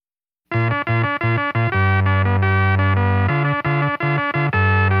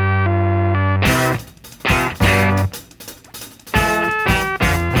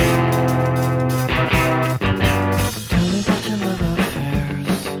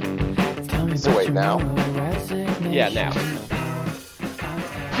now? Yeah, now.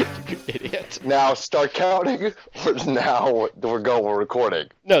 You idiot. Now start counting, or now we're recording?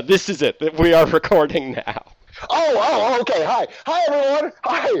 No, this is it. We are recording now. Okay. Hi, everyone.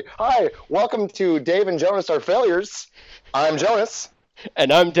 Hi. Welcome to Dave and Jonas Are Failures. I'm Jonas.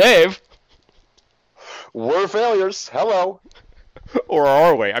 And I'm Dave. We're failures. Hello. Or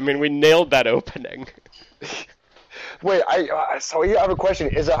are we? I mean, we nailed that opening. Wait, so I have a question.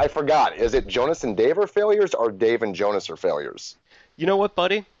 I forgot. Is it Jonas and Dave are failures, or Dave and Jonas are failures? You know what,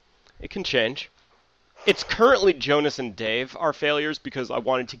 buddy? It can change. It's currently Jonas and Dave are failures because I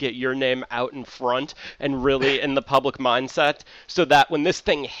wanted to get your name out in front and really in the public mindset so that when this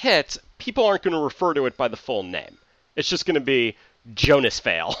thing hits, people aren't going to refer to it by the full name. It's just going to be Jonas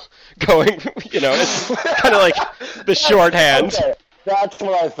Fail. It's kind of like the shorthand. Okay. That's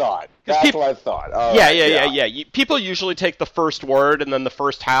what I thought. Yeah. People usually take the first word and then the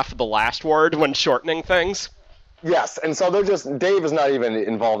first half of the last word when shortening things. Yes, and so Dave is not even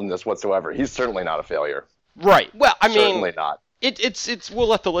involved in this whatsoever. He's certainly not a failure. Right. Well, I mean, certainly not. It's we'll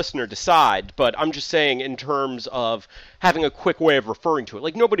let the listener decide, but I'm just saying in terms of having a quick way of referring to it.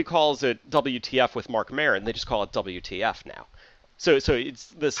 Like, nobody calls it WTF with Marc Maron, they just call it WTF now. So it's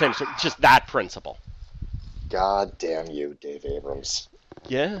the same, just that principle. God damn you, Dave Abrams.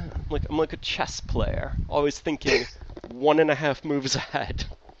 Yeah, I'm like a chess player, always thinking 1.5 moves ahead.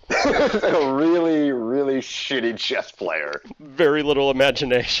 A really, really shitty chess player. Very little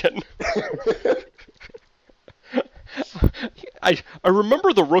imagination. I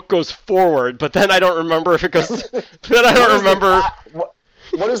remember the rook goes forward, but then I don't remember if it goes. Then I don't remember.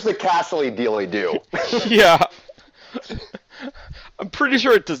 What does the castle-y dealy do? Yeah. I'm pretty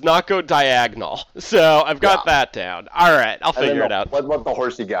sure it does not go diagonal, so I've got that down. All right, I'll figure it out. What the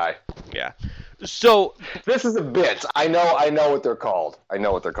horsey guy? Yeah. So this is a bit. I know what they're called. I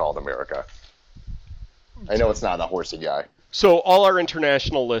know what they're called, America. I know it's not the horsey guy. So all our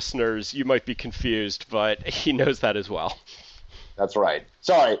international listeners, you might be confused, but he knows that as well. That's right.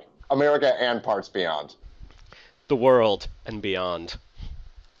 Sorry, America and parts beyond. The world and beyond.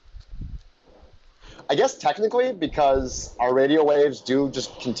 I guess technically, because our radio waves do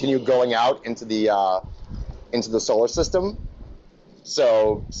just continue going out into the solar system.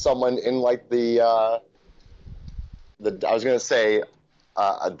 So someone in like the I was gonna say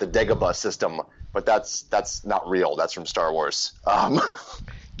the Dagobah system, but that's not real. That's from Star Wars.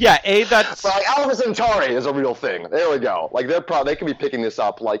 Yeah, that's. But like Alpha Centauri is a real thing. There we go. Like they could be picking this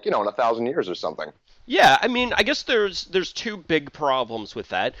up like in 1,000 years or something. Yeah, I mean, I guess there's two big problems with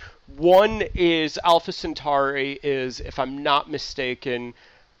that. One is Alpha Centauri is, if I'm not mistaken,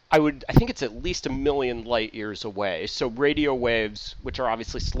 I think it's at least 1 million light years away. So radio waves, which are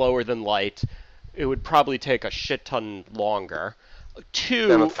obviously slower than light, it would probably take a shit ton longer.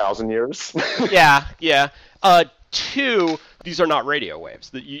 Than 1,000 years? Yeah. Two, these are not radio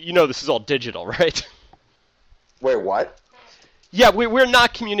waves. You know this is all digital, right? Wait, what? Yeah, we're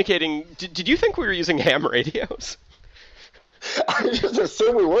not communicating. Did you think we were using ham radios? I just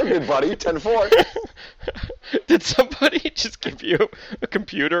assumed we were, good buddy. 10-4. Did somebody just give you a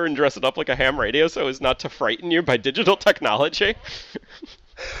computer and dress it up like a ham radio so as not to frighten you by digital technology?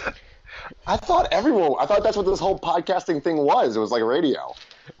 I thought that's what this whole podcasting thing was. It was like radio.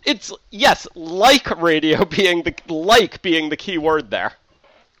 It's, yes, like radio being the key word there.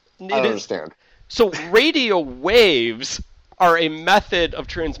 I don't understand. So radio waves are a method of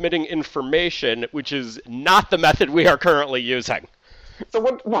transmitting information, which is not the method we are currently using. So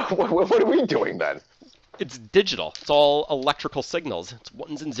what are we doing then? It's digital. It's all electrical signals. It's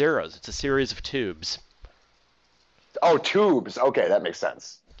ones and zeros. It's a series of tubes. Oh, tubes. Okay, that makes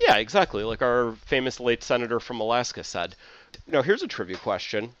sense. Yeah, exactly. Like our famous late senator from Alaska said. Now, here's a trivia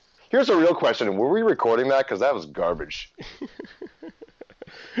question. Here's a real question. Were we recording that? Because that was garbage.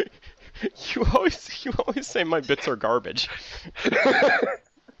 You always say my bits are garbage.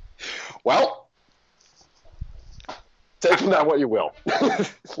 Well, take from that what you will.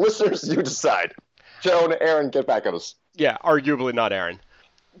 Listeners, you decide. Joan, Aaron, get back at us. Yeah, arguably not Aaron.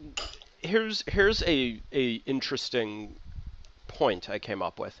 Here's a interesting point I came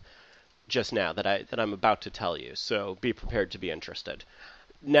up with just now that I'm about to tell you. So be prepared to be interested.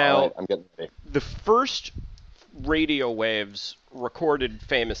 Now, right, I'm getting ready. The first radio waves recorded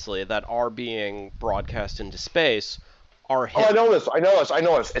famously that are being broadcast into space are Hitler. Oh, I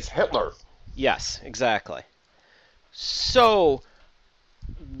know this. It's Hitler. Yes, exactly. So,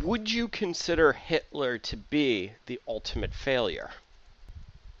 would you consider Hitler to be the ultimate failure?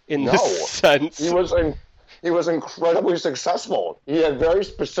 In this sense? He was incredibly successful. He had very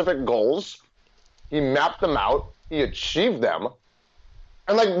specific goals. He mapped them out. He achieved them.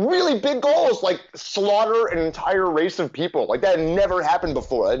 And like really big goals, like slaughter an entire race of people. Like that had never happened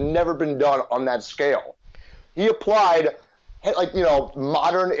before. It had never been done on that scale. He applied like,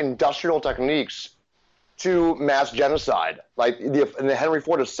 modern industrial techniques to mass genocide. Like in the Henry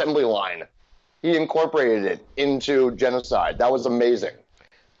Ford assembly line, he incorporated it into genocide. That was amazing.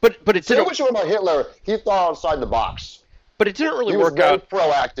 But it Say didn't. what you want about Hitler, he thought outside the box. But it didn't really He was work very out.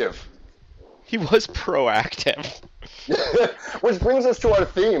 proactive. He was proactive. Which brings us to our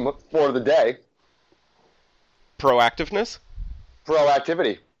theme for the day. Proactiveness?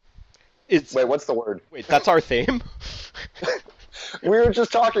 Proactivity. It's Wait, what's the word? Wait, that's our theme? We were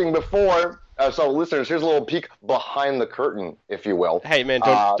just talking before, so listeners, here's a little peek behind the curtain, if you will. Hey man,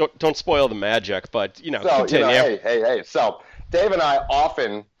 don't spoil the magic, but So, continue. hey. So, Dave and I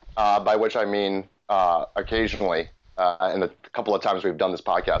often, by which I mean occasionally, and a couple of times we've done this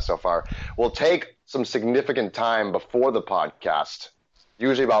podcast so far, we'll take some significant time before the podcast,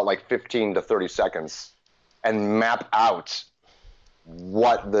 usually about like 15 to 30 seconds, and map out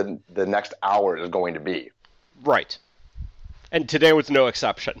what the next hour is going to be. Right. And today was no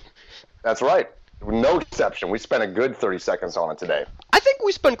exception. That's right. No exception. We spent a good 30 seconds on it today. I think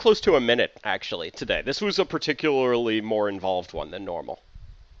we spent close to a minute, actually, today. This was a particularly more involved one than normal.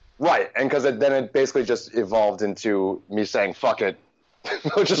 Right, and because then it basically just evolved into me saying, fuck it,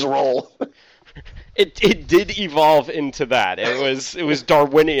 we'll just roll. It did evolve into that. It was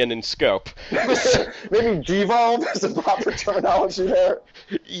Darwinian in scope. Maybe devolved is the proper terminology there.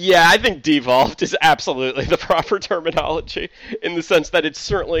 Yeah, I think devolved is absolutely the proper terminology, in the sense that it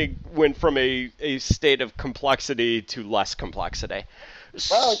certainly went from a state of complexity to less complexity.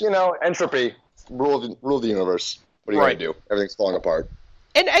 Well, entropy, rule of the universe. What are you Right. going to do? Everything's falling apart.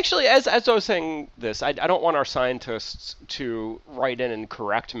 And actually, as I was saying this, I don't want our scientists to write in and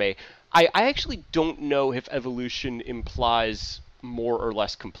correct me. I actually don't know if evolution implies more or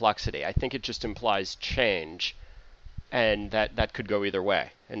less complexity. I think it just implies change, and that could go either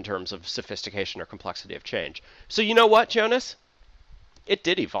way in terms of sophistication or complexity of change. So you know what, Jonas? It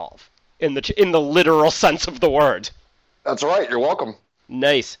did evolve in the literal sense of the word. That's right. You're welcome.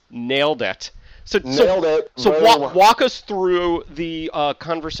 Nice, nailed it. Nailed it. So Very well. walk us through the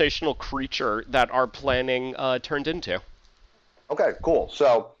conversational creature that our planning turned into. Okay, cool.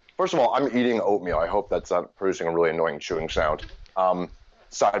 So, first of all, I'm eating oatmeal. I hope that's not producing a really annoying chewing sound.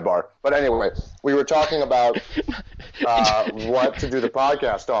 Sidebar. But anyway, we were talking about what to do the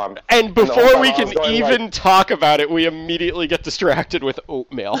podcast on. And the whole before time we I was can going even talk about it, we immediately get distracted with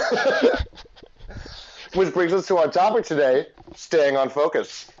oatmeal. Which brings us to our topic today, staying on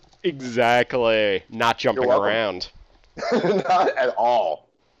focus. Exactly. Not jumping welcome. around. Not at all.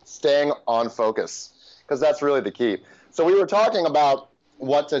 Staying on focus, because that's really the key. So we were talking about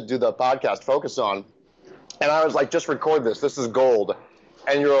what to do the podcast focus on, and I was like, just record this. This is gold.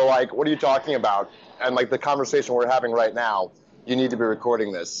 And you were like, what are you talking about? And like the conversation we're having right now, you need to be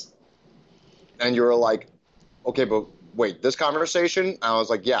recording this. And you were like, okay, but wait, this conversation? And I was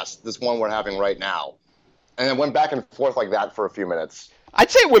like, yes, this one we're having right now. And it went back and forth like that for a few minutes. I'd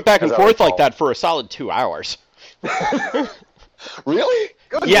say it went back and As I forth like recall. that for a solid 2 hours. Really?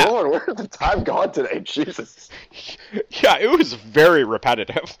 Good Yeah. Lord, where's the time gone today? Jesus. Yeah, it was very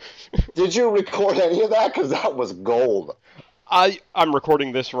repetitive. Did you record any of that? Because that was gold. I'm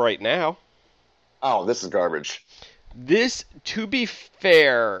recording this right now. Oh, this is garbage. This, to be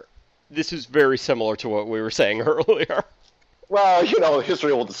fair, this is very similar to what we were saying earlier. Well,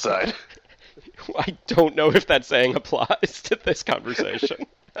 history will decide. I don't know if that saying applies to this conversation.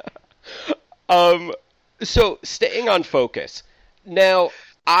 So, staying on focus. Now,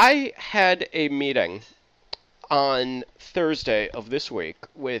 I had a meeting on Thursday of this week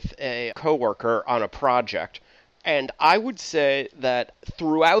with a coworker on a project, and I would say that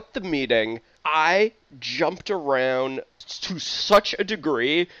throughout the meeting, I jumped around to such a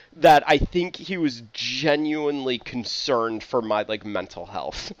degree that I think he was genuinely concerned for my mental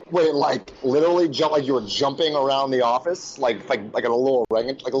health. Wait, like literally jump like you were jumping around the office, like a little like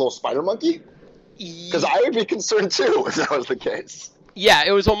a little spider monkey? Because I would be concerned too if that was the case. Yeah,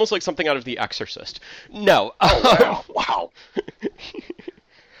 it was almost like something out of The Exorcist. No. Oh, wow.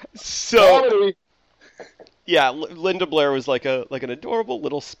 So Comedy. yeah, Linda Blair was like an adorable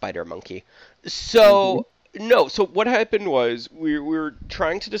little spider monkey. So no, so what happened was we were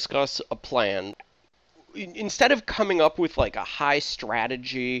trying to discuss a plan. Instead of coming up with a high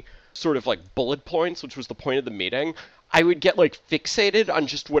strategy sort of bullet points, which was the point of the meeting, I would get fixated on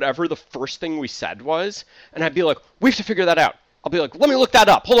just whatever the first thing we said was, and I'd be like, we have to figure that out. I'll be like, let me look that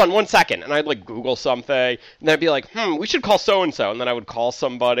up. Hold on 1 second. And I'd Google something, and then I'd be like, we should call so-and-so. And then I would call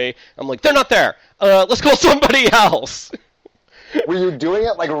somebody. I'm like, they're not there. Let's call somebody else. Were you doing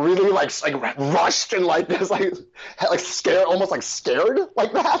it like really like rushed and like this like scared, almost like scared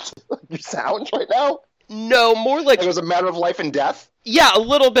like that? You sound right now. No, more like It was a matter of life and death. yeah, a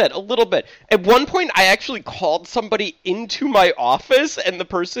little bit, a little bit. At one point, I actually called somebody into my office, and the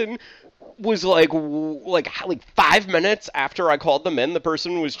person was like 5 minutes after I called them in, the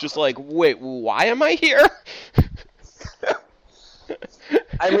person was just like, "Wait, why am I here?"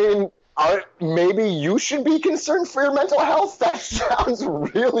 I mean, maybe you should be concerned for your mental health. That sounds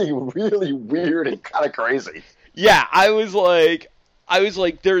really, really weird and kind of crazy. Yeah, I was like,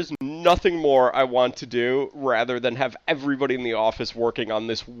 there's nothing more I want to do rather than have everybody in the office working on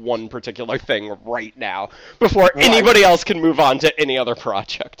this one particular thing right now before anybody else can move on to any other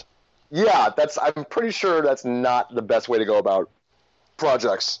project. Yeah, I'm pretty sure that's not the best way to go about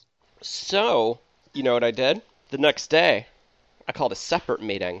projects. So, you know what I did? The next day, I called a separate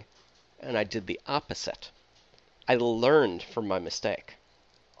meeting, and I did the opposite. I learned from my mistake.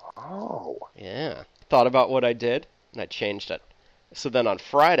 Oh. Yeah. Thought about what I did, and I changed it. So then on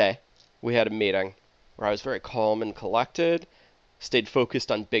Friday, we had a meeting where I was very calm and collected, stayed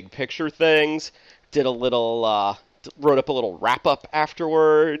focused on big picture things, did a little, wrote up a little wrap-up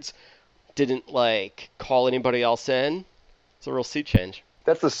afterwards, didn't, call anybody else in. It's a real sea change.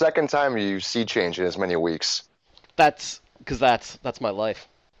 That's the second time you sea change in as many weeks. That's my life.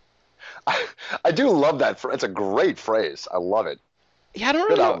 I do love that. It's a great phrase. I love it. Yeah, I don't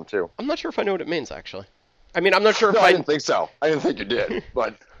Good really know. album, too. I'm not sure if I know what it means, actually. I mean, I'm not sure if I didn't think so. I didn't think you did,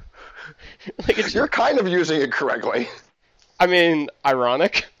 but you're kind of using it correctly. I mean,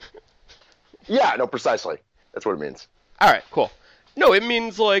 ironic. Yeah, no, precisely. That's what it means. All right, cool. No, it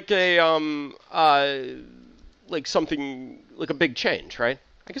means like something like a big change, right?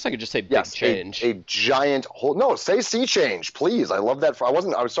 I guess I could just say big change. A giant whole. No, say sea change, please. I love that. I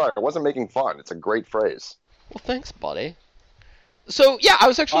was sorry. I wasn't making fun. It's a great phrase. Well, thanks, buddy. So yeah, I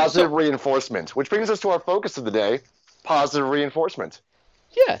was actually positive reinforcement, which brings us to our focus of the day: positive reinforcement.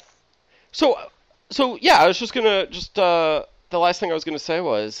 Yeah. So yeah, I was just gonna the last thing I was gonna say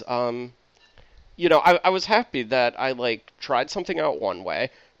was I was happy that I tried something out one way,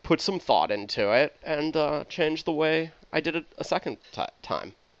 put some thought into it, and changed the way I did it a second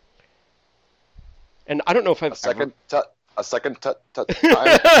time. And I don't know if I've a second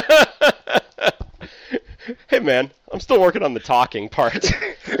time. Hey man, I'm still working on the talking part.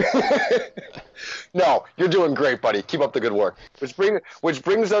 No, you're doing great, buddy. Keep up the good work. Which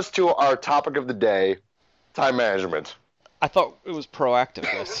brings us to our topic of the day: time management. I thought it was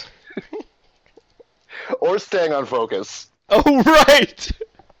proactiveness. Or staying on focus. Oh, right!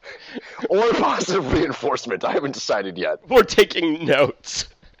 Or positive reinforcement. I haven't decided yet. Or taking notes.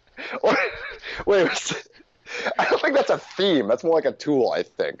 Or, wait, I don't think that's a theme. That's more like a tool, I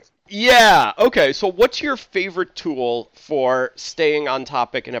think. Yeah, okay. So what's your favorite tool for staying on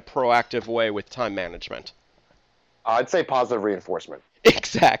topic in a proactive way with time management? I'd say positive reinforcement.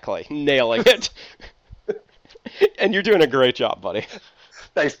 Exactly. Nailing it. And you're doing a great job, buddy.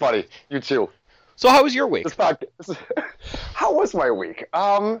 Thanks, buddy. You too. So how was your week? How was my week?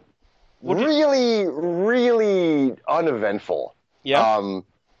 Really, really uneventful. Yeah.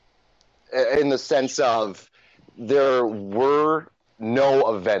 In the sense of there were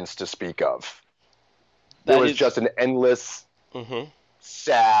no events to speak of. There was just an endless,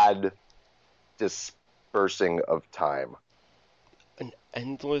 sad dispersing of time. An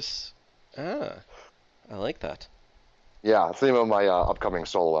endless... I like that. Yeah, it's the name of my upcoming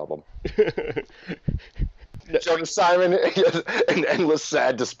solo album. Jonas Simon, an endless,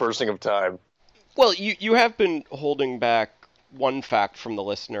 sad dispersing of time. Well, you have been holding back one fact from the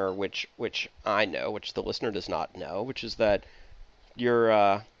listener, which I know, which the listener does not know, which is that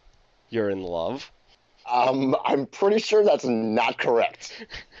you're in love. I'm pretty sure that's not correct.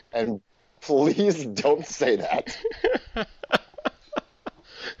 And please don't say that.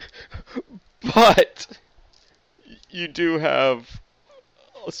 But you do have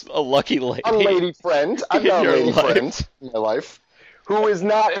a lucky lady. A lady friend. I've got a lady friend in my life. Who is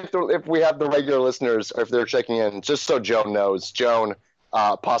not, if we have the regular listeners, or if they're checking in, just so Joan knows. Joan,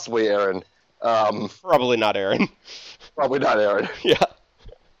 possibly Aaron. Probably not Aaron. Probably not Aaron. Yeah.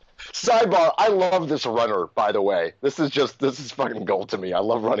 Sidebar, I love this runner, by the way. This is fucking gold to me. I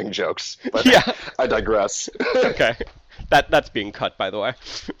love running jokes. But yeah. I digress. Okay. That's being cut, by the way.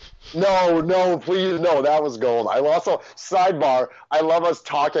 No, please, no, that was gold. I also, sidebar, I love us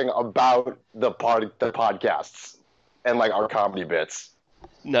talking about the podcasts and like our comedy bits.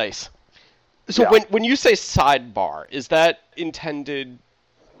 Nice. So when you say sidebar, is that intended?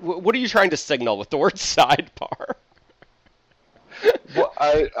 What are you trying to signal with the word sidebar? Well,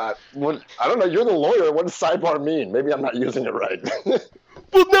 I don't know. You're the lawyer. What does sidebar mean? Maybe I'm not using it right.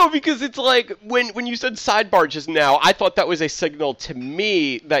 Well, no, because it's like when you said sidebar just now, I thought that was a signal to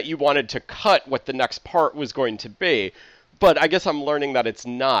me that you wanted to cut what the next part was going to be. But I guess I'm learning that it's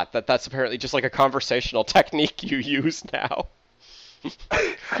not, that that's apparently just like a conversational technique you use now.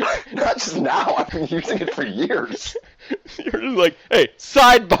 Not just now. I've been using it for years. You're just like, hey,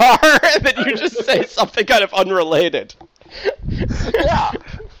 sidebar, and then you just say something kind of unrelated. Yeah.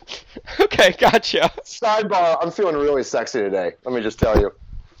 Okay, gotcha. Sidebar. I'm feeling really sexy today. Let me just tell you.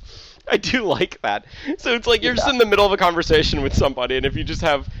 I do like that. So it's like you're just in the middle of a conversation with somebody, and if you just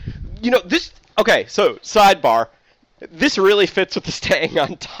have, this. Okay, so sidebar. This really fits with the staying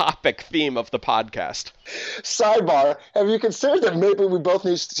on topic theme of the podcast. Sidebar. Have you considered that maybe we both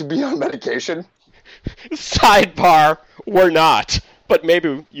need to be on medication? Sidebar. We're not, but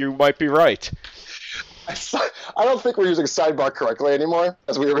maybe you might be right. I don't think we're using sidebar correctly anymore,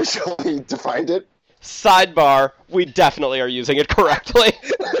 as we originally defined it. Sidebar. We definitely are using it correctly.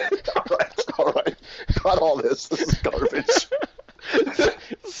 All right. Got all this. This is garbage.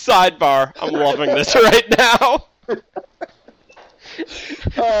 Sidebar. I'm loving this right now.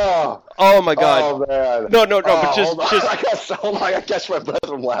 Oh my god. Oh man. No, but just I catch my breath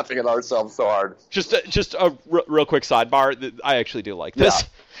from laughing at ourselves so hard. Just a real quick sidebar. I actually do like this. Yeah.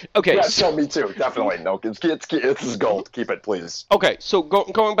 Okay. Yeah, so me too. Definitely. No, this is gold. Keep it, please. Okay, so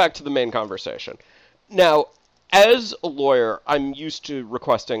going back to the main conversation. Now, as a lawyer, I'm used to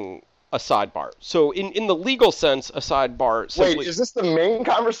requesting a sidebar. So in the legal sense, a sidebar simply... Wait, is this the main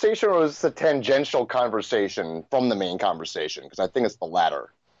conversation or is this a tangential conversation from the main conversation? Because I think it's the latter.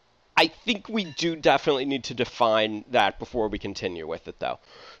 I think we do definitely need to define that before we continue with it, though.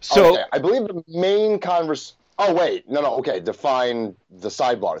 So okay, I believe the main conversation... Oh, wait. No, okay. Define the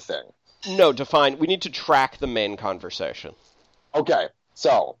sidebar thing. No, define... We need to track the main conversation. Okay,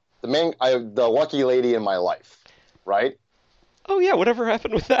 so the lucky lady in my life, right? Oh, yeah, whatever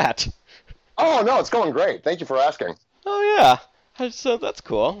happened with that? Oh, no, it's going great. Thank you for asking. Oh, yeah. So that's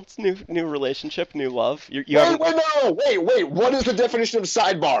cool. It's new relationship, new love. Wait, what is the definition of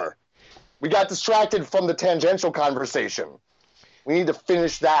sidebar? We got distracted from the tangential conversation. We need to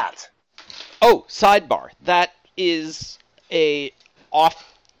finish that. Oh, sidebar. That is a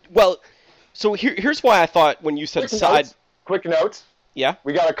off... Well, so here's why I thought when you said Quick note. Yeah?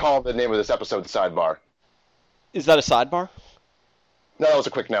 We got to call the name of this episode Sidebar. Is that a sidebar? No, that was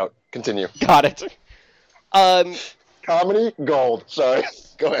a quick note. Continue. Got it. Comedy gold. Sorry.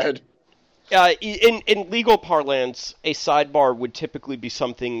 Go ahead. In legal parlance, a sidebar would typically be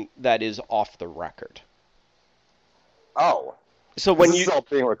something that is off the record. Oh. So when this is all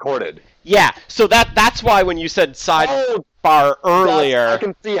being recorded. Yeah. So that's why when you said sidebar earlier, I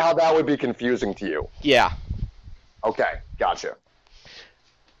can see how that would be confusing to you. Yeah. Okay. Gotcha.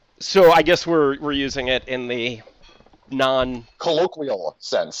 So I guess we're using it in the colloquial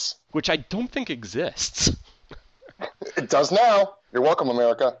sense, which I don't think exists. It does now. You're welcome,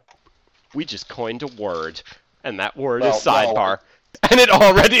 America. We just coined a word, and that word is sidebar, and it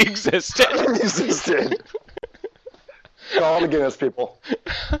already existed. It existed. Call the Guinness people.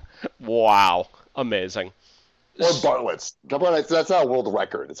 Wow, amazing. Or Bartlett's. That's not a world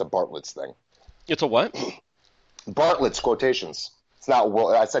record. It's a Bartlett's thing. It's a what? Bartlett's quotations. It's not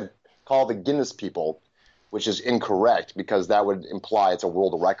world. I said call the Guinness people, which is incorrect because that would imply it's a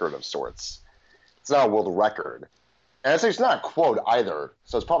world record of sorts. It's not a world record. And it's not a quote either,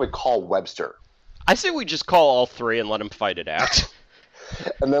 so it's probably call Webster. I say we just call all three and let them fight it out.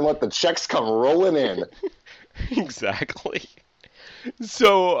 And then let the checks come rolling in. Exactly.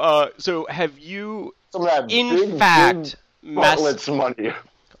 So have you, in fact, Bartlett's money?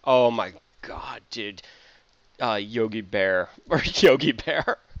 Oh my god, dude. Yogi Bear. Or Yogi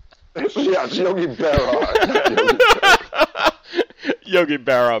Bear. Yeah, it's Yogi Berra. Yogi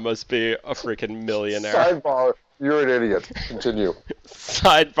Berra must be a freaking millionaire. Sidebar, you're an idiot. Continue.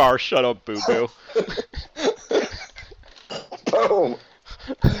 Sidebar, shut up, boo-boo. Boom.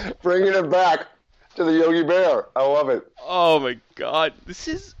 Bringing it back to the Yogi Bear. I love it. Oh my god. This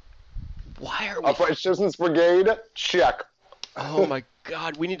is... Why are we... Upright Citizens Brigade, check. Oh my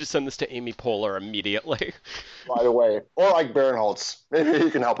god, we need to send this to Amy Poehler immediately. By the way. Or Ike Barinholtz. Maybe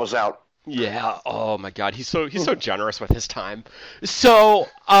he can help us out. Yeah, oh my god, he's so generous with his time. So,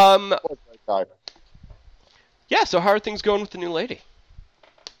 yeah, so how are things going with the new lady?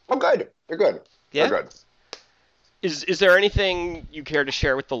 I'm good. They're good. Yeah? They're good. Is there anything you care to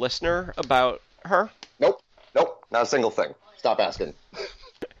share with the listener about her? Nope. Not a single thing. Stop asking.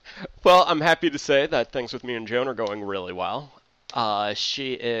 Well, I'm happy to say that things with me and Joan are going really well.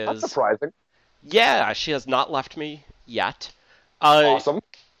 She is... That's surprising. Yeah, she has not left me yet. Awesome.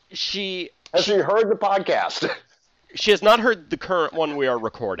 Has she heard the podcast? She has not heard the current one we are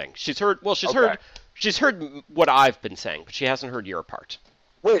recording. She's heard what I've been saying, but she hasn't heard your part.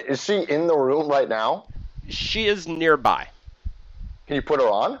 Wait, is she in the room right now? She is nearby. Can you put her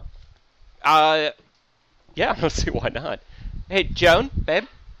on? Yeah, let's see, why not? Hey, Joan, babe,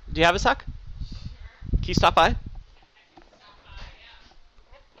 do you have a sec? Can you stop by?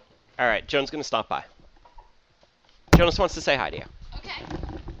 All right, Joan's going to stop by. Jonas wants to say hi to you. Okay.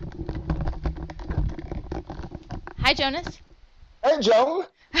 Hi, Jonas. Hey, Joan.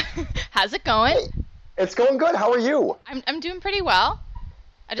 How's it going? Hey, it's going good. How are you? I'm doing pretty well.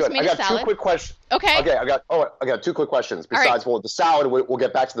 I just made a salad. I got 2 quick questions. Okay. Okay, I got 2 quick questions. Besides, well, the salad, we'll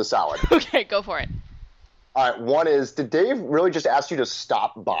get back to the salad. Okay, go for it. All right, one is, did Dave really just ask you to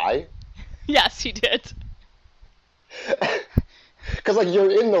stop by? Yes, he did. Because, like,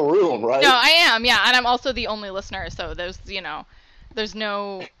 you're in the room, right? No, I am, yeah, and I'm also the only listener, so there's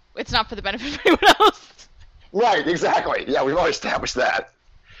no, it's not for the benefit of anyone else. Right, exactly. Yeah, we've already established that.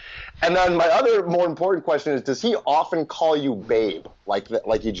 And then my other more important question is, does he often call you babe, like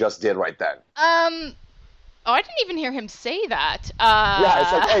he just did right then? Oh, I didn't even hear him say that. Yeah,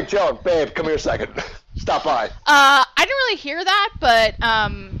 it's like, hey, Joan, babe, come here a second. Stop by. I didn't really hear that, but,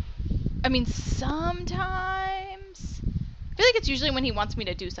 I mean, sometimes. I feel like it's usually when he wants me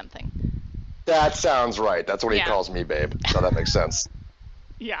to do something. That sounds right. That's what he calls me, babe. So that makes sense.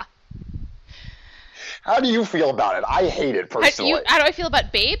 Yeah. How do you feel about it? I hate it personally. How do I feel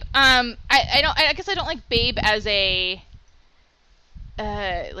about babe? I guess I don't like babe as a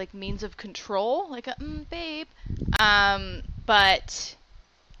like means of control, like a babe. But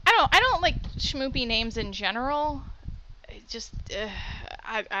I don't like schmoopy names in general. It just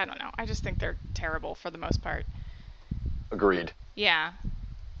I don't know. I just think they're terrible for the most part. Agreed. Yeah.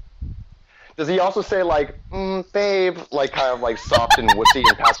 Does he also say, like, babe, like, kind of, like, soft and wussy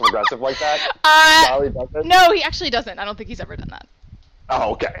and passive-aggressive like that? No, he actually doesn't. I don't think he's ever done that.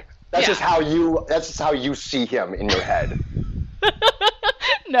 Oh, okay. That's just how you see him in your head.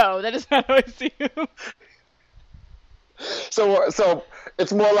 No, that is not how I see him. So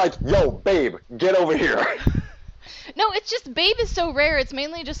it's more like, yo, babe, get over here. No, it's just babe is so rare. It's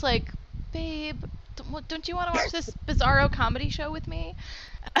mainly just like, babe, don't you want to watch this bizarro comedy show with me?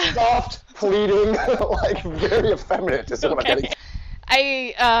 Soft, pleading, like very effeminate is what I'm getting.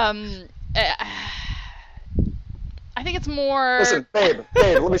 I think it's more. Listen, babe,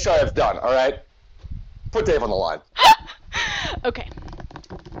 let me show you how it's done. All right, put Dave on the line. Okay.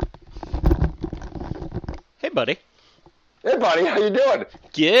 Hey, buddy. Hey, buddy, how you doing?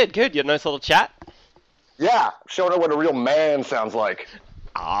 Good. You had a nice little chat. Yeah, showing her what a real man sounds like.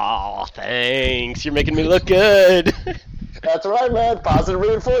 Oh, thanks. You're making me look good. That's right, man. Positive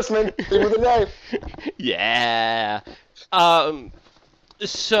reinforcement. Theme of the day. Yeah.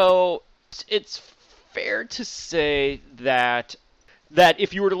 So it's fair to say that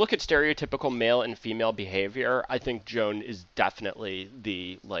if you were to look at stereotypical male and female behavior, I think Joan is definitely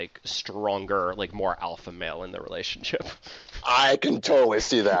the, like, stronger, like, more alpha male in the relationship. I can totally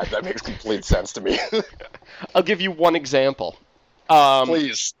see that. That makes complete sense to me. I'll give you one example.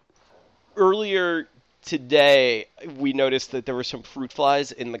 Please. Earlier today, we noticed that there were some fruit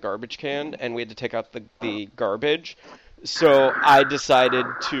flies in the garbage can, and we had to take out the garbage. So I decided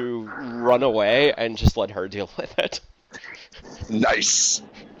to run away and just let her deal with it. Nice.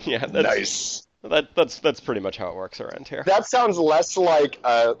 Yeah, nice. That's pretty much how it works around here. That sounds less like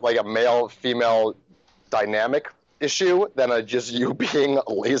a male-female dynamic issue than just you being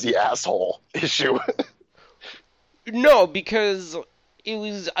a lazy asshole issue. No, because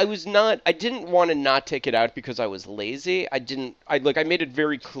I didn't want to not take it out because I was lazy. I made it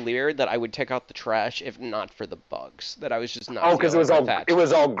very clear that I would take out the trash if not for the bugs. That I was just not. Oh, because it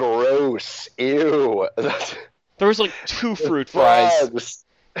was all gross. Ew. There was like 2 fruit flies. Bugs.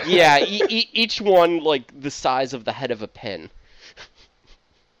 Yeah, each one like the size of the head of a pin.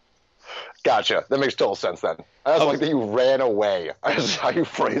 Gotcha. That makes total sense then. I also like that you ran away. That's how you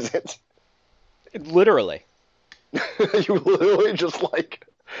phrase it. Literally. You literally just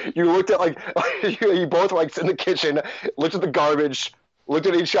you looked at you both were in the kitchen, looked at the garbage, looked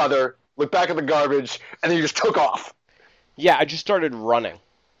at each other, looked back at the garbage, and then you just took off. Yeah, I just started running.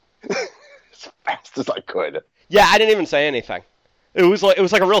 As fast as I could. Yeah, I didn't even say anything. It was like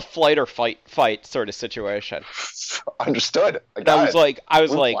a real flight or fight sort of situation. Understood. I was like,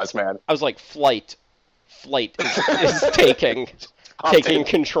 flight is taking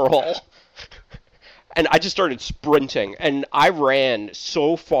control. And I just started sprinting, and I ran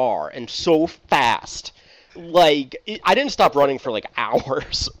so far and so fast. I didn't stop running for,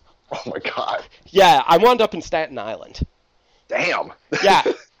 hours. Oh, my God. Yeah, I wound up in Staten Island. Damn. Yeah.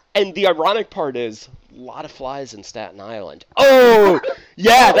 And the ironic part is, a lot of flies in Staten Island. Oh,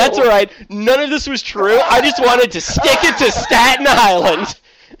 yeah, that's right. None of this was true. I just wanted to stick it to Staten Island.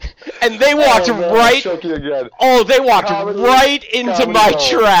 And they walked right. Oh, they walked right into my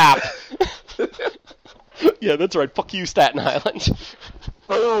trap. Yeah, that's right. Fuck you, Staten Island.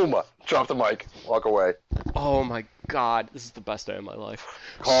 Boom. Drop the mic. Walk away. Oh my God, this is the best day of my life.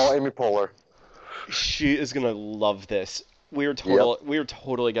 Call Amy Poehler. She is gonna love this. We're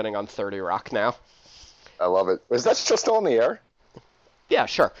totally getting on 30 Rock now. I love it. Is that show still on the air? Yeah,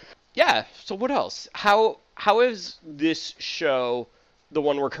 sure. Yeah. So what else? How has this show, the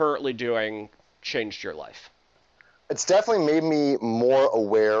one we're currently doing, changed your life? It's definitely made me more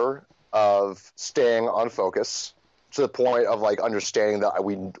aware of staying on focus, to the point of like understanding that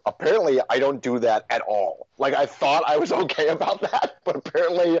I don't do that at all. Like I thought I was okay about that, but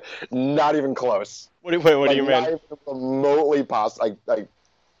apparently not even close. What do you mean? Not even remotely possible, like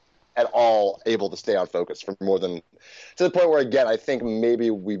at all able to stay on focus for more than, to the point where again I think maybe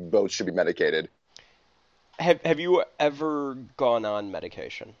we both should be medicated. Have you ever gone on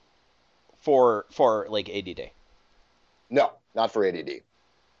medication for like ADD? No, not for ADD.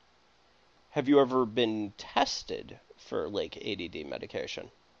 Have you ever been tested for like ADD medication?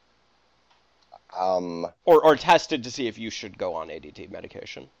 Or tested to see if you should go on ADD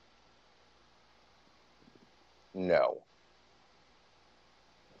medication? No.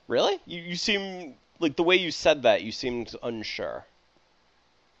 Really? You seem like, the way you said that, you seemed unsure.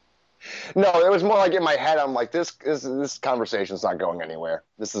 No, it was more like in my head, I'm like, this conversation's not going anywhere.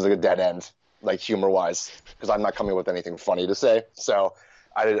 This is a dead end, like humor-wise, because I'm not coming with anything funny to say. So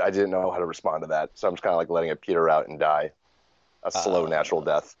I didn't know how to respond to that. So I'm just kind of like letting it peter out and die. A slow, natural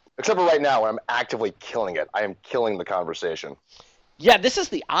death. Except for right now, when I'm actively killing it. I am killing the conversation. Yeah, this is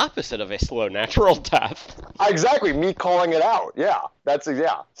the opposite of a slow, natural death. Exactly, me calling it out. Yeah,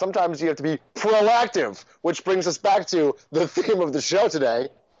 yeah. Sometimes you have to be proactive, which brings us back to the theme of the show today.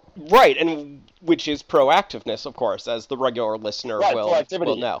 Right, and which is proactiveness, of course, as the regular listener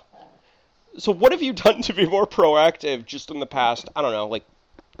will know. So what have you done to be more proactive just in the past, I don't know, like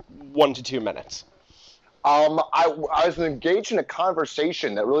 1 to 2 minutes? I was engaged in a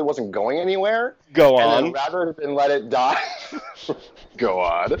conversation that really wasn't going anywhere. Go on. And then rather than let it die, go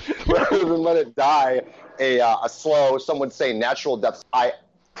on. Rather than let it die a slow, some would say natural death, I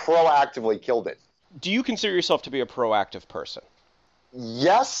proactively killed it. Do you consider yourself to be a proactive person?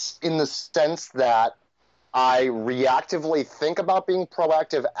 Yes, in the sense that I reactively think about being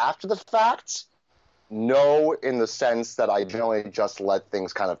proactive after the fact. No, in the sense that I generally just let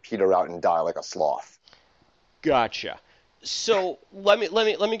things kind of peter out and die like a sloth. Gotcha. So let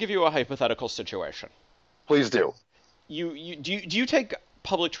me give you a hypothetical situation. Please do. Do you take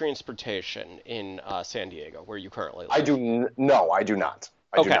public transportation in San Diego, where you currently live? I do. No, I do not.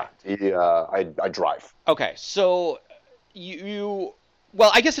 I do not. I drive. Okay, so you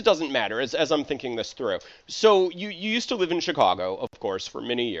well, I guess it doesn't matter as I'm thinking this through. So you used to live in Chicago, of course, for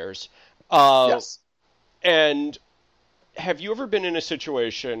many years. Yes. And have you ever been in a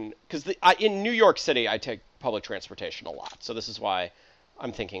situation, because in New York City I take public transportation a lot, so this is why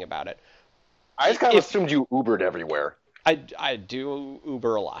I'm thinking about it. I just kind of assumed you Ubered everywhere. I do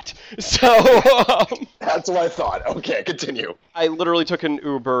Uber a lot, so that's what I thought. Okay, continue. I literally took an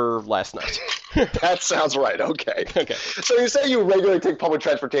Uber last night. That sounds right. Okay. Okay. So you say you regularly take public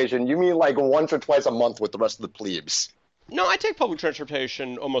transportation. You mean like once or twice a month with the rest of the plebes? No, I take public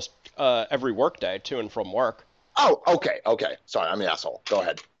transportation almost every workday to and from work. Oh, okay. Sorry, I'm the asshole. Go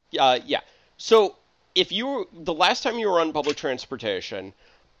ahead. Yeah. So if the last time you were on public transportation,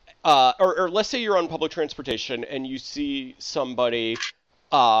 or let's say you're on public transportation and you see somebody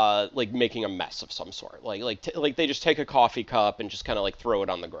like making a mess of some sort, like they just take a coffee cup and just kind of like throw it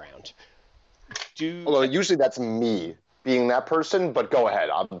on the ground. Well, usually that's me being that person, but go ahead.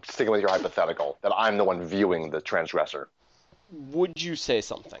 I'm sticking with your hypothetical that I'm the one viewing the transgressor. Would you say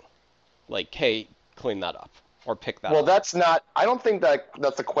something like, "Hey, clean that up," or pick that up? Well, that's not. I don't think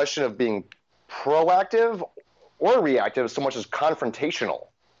that's a question of being proactive or reactive so much as confrontational,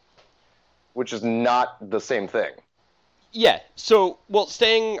 which is not the same thing. Yeah. So, well,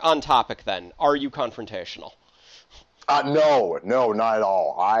 staying on topic then, are you confrontational? No, not at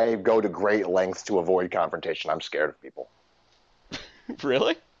all. I go to great lengths to avoid confrontation. I'm scared of people.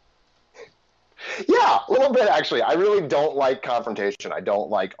 Really? Yeah, a little bit, actually. I really don't like confrontation. I don't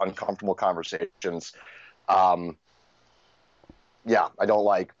like uncomfortable conversations. Yeah, I don't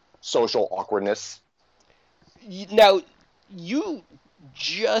like social awkwardness. Now, you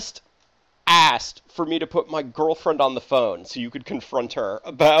just asked for me to put my girlfriend on the phone so you could confront her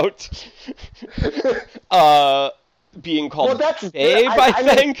about being called Well, that's babe, I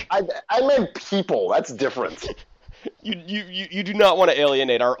think. I meant people. That's different. You do not want to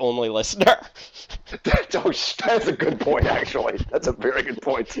alienate our only listener. That's a good point, actually. That's a very good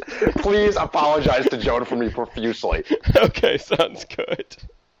point. Please apologize to Jonah for me profusely. Okay, sounds good.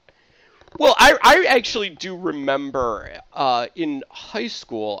 Well, I actually do remember in high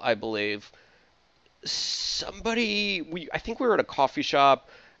school, I believe, I think we were at a coffee shop,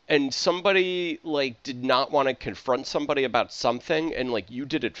 and somebody, like, did not want to confront somebody about something, and, like, you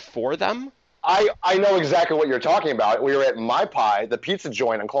did it for them. I know exactly what you're talking about. We were at My Pie, the pizza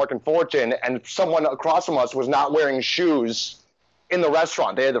joint on Clark and Fullerton, and someone across from us was not wearing shoes in the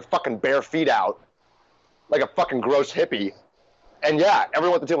restaurant. They had their fucking bare feet out, like a fucking gross hippie. And yeah,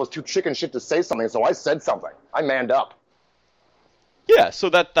 everyone at the table was too chicken shit to say something, so I said something. I manned up. Yeah, so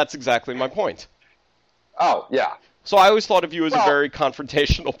that's exactly my point. Oh, yeah. So I always thought of you as a very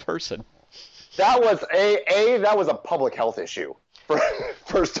confrontational person. That was that was a public health issue,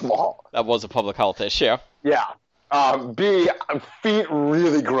 first of all. That was a public health issue. Yeah. B, feet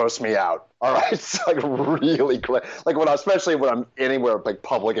really gross me out. All right, it's like really like especially when I'm anywhere like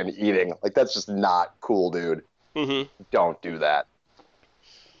public and eating. Like that's just not cool, dude. Mm-hmm. Don't do that.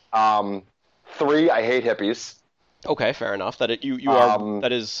 3, I hate hippies. Okay, fair enough. That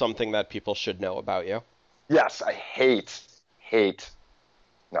that is something that people should know about you. Yes, I hate.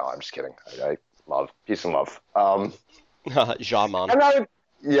 No, I'm just kidding. I love peace and love. Jaman.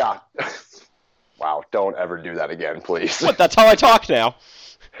 Yeah. Wow, don't ever do that again, please. What? That's how I talk now.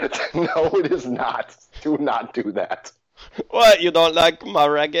 No, it is not. Do not do that. What? You don't like my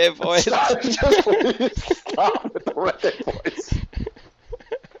reggae voice? Just please stop with the reggae voice.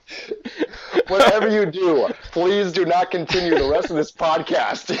 Whatever you do, please do not continue the rest of this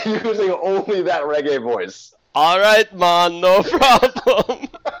podcast using only that reggae voice. All right, man, no problem.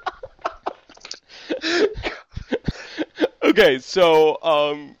 Okay,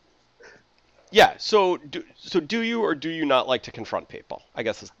 so yeah, so do you or do you not like to confront people? I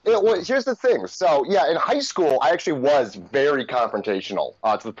guess well, here's the thing. So yeah, in high school, I actually was very confrontational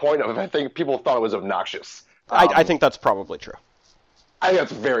to the point of I think people thought it was obnoxious. I think that's probably true. I think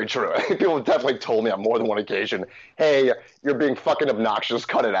that's very true. People definitely told me on more than one occasion, "Hey, you're being fucking obnoxious.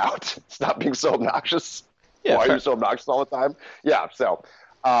 Cut it out. Stop being so obnoxious. Yeah, Why are you so obnoxious all the time?" Yeah. So,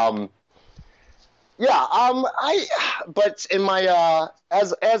 but in my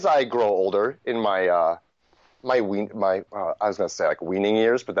as I grow older, in my I was gonna say like weaning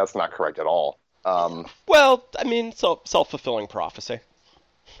years, but that's not correct at all. Well, I mean, self-fulfilling prophecy.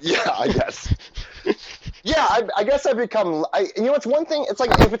 Yeah, I guess. Yeah, I guess I've become. It's one thing. It's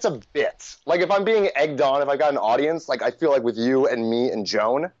like if it's a bit, like if I'm being egged on, if I got an audience, like I feel like with you and me and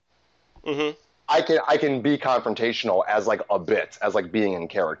Joan, mm-hmm. I can be confrontational as like a bit, as like being in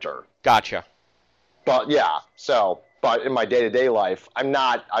character. Gotcha. But yeah, but in my day-to-day life, I'm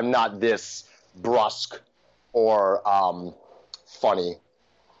not this brusque or funny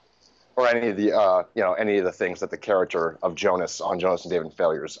or any of the things that the character of Jonas on Jonas and David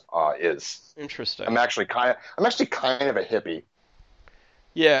Failures is. Interesting. I'm actually kind of a hippie.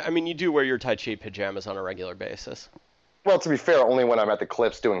 Yeah, I mean, you do wear your Tai Chi pajamas on a regular basis. Well, to be fair, only when I'm at the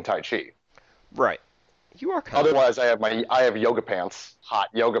cliffs doing Tai Chi. Right. You are kind Otherwise, I have yoga pants, hot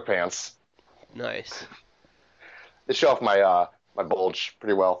yoga pants. Nice. They show off my bulge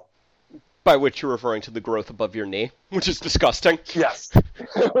pretty well. By which you're referring to the growth above your knee, which is disgusting. Yes,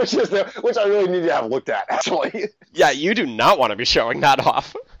 which I really need to have looked at, actually. Yeah, you do not want to be showing that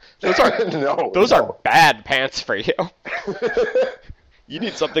off. Those are bad pants for you. You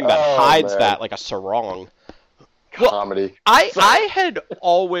need something that hides that, like a sarong. Comedy. Well, I had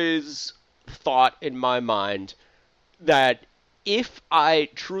always thought in my mind that if I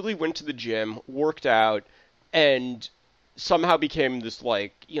truly went to the gym, worked out, and somehow became this,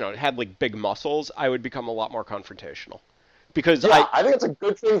 like, had like big muscles, I would become a lot more confrontational. Because I think it's a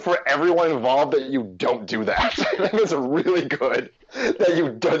good thing for everyone involved that you don't do that. I think it's really good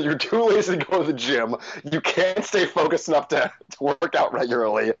that you're too lazy to go to the gym. You can't stay focused enough to work out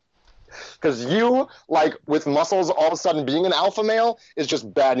regularly. Because you, like, with muscles, all of a sudden being an alpha male is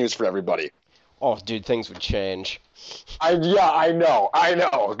just bad news for everybody. Oh, dude, things would change. I know.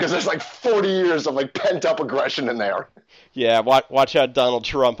 Because there's like 40 years of like pent up aggression in there. Yeah, watch out, Donald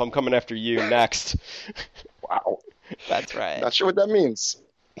Trump. I'm coming after you next. Wow. That's right. Not sure what that means.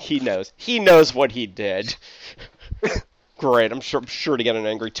 He knows. He knows what he did. Great. I'm sure to get an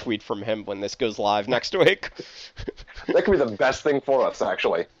angry tweet from him when this goes live next week. That could be the best thing for us,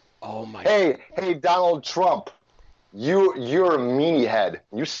 actually. Oh my. Hey, Donald Trump. You're a meanie head.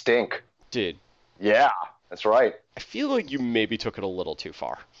 You stink. Dude. Yeah, that's right. I feel like you maybe took it a little too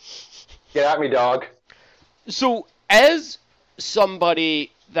far. Get at me, dog. So, as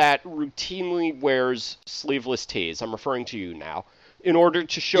somebody that routinely wears sleeveless tees, I'm referring to you now, in order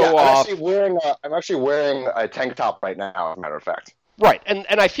to show off. I'm actually wearing a tank top right now, as a matter of fact. Right, and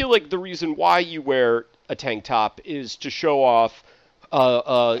I feel like the reason why you wear a tank top is to show off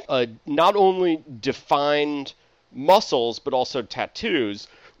not only defined muscles but also tattoos,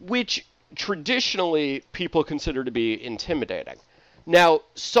 which traditionally people consider to be intimidating. Now,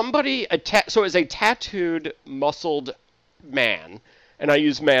 so as a tattooed, muscled man, and I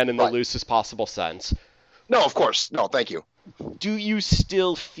use man in the loosest possible sense. No, of course. No, thank you. Do you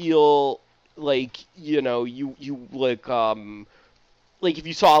still feel like, you like if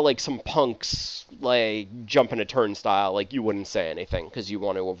you saw like some punks like jump in a turnstile, like you wouldn't say anything because you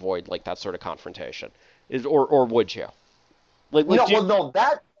want to avoid like that sort of confrontation, or would you?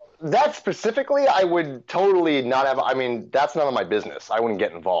 That specifically, I would totally not have. I mean, that's none of my business. I wouldn't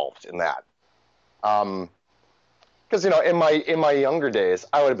get involved in that. Because in my younger days,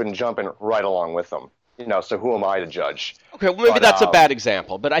 I would have been jumping right along with them. So who am I to judge? Okay, well, maybe that's a bad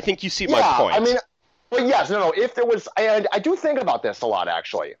example, but I think you see my point. I mean, well, yes, no. If there was, I do think about this a lot,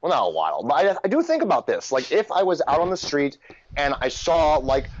 actually. Well, not a lot, but I do think about this. Like, if I was out on the street and I saw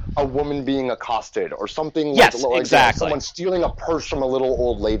like a woman being accosted or something, yes, like exactly, someone stealing a purse from a little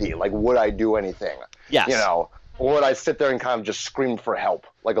old lady, like, would I do anything? Yes. Or would I sit there and kind of just scream for help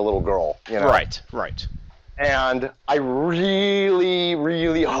like a little girl? Right. And I really,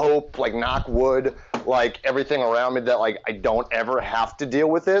 really hope, like, knock wood, like, everything around me that, like, I don't ever have to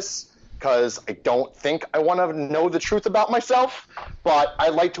deal with this, because I don't think I want to know the truth about myself, but I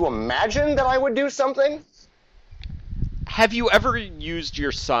like to imagine that I would do something. Have you ever used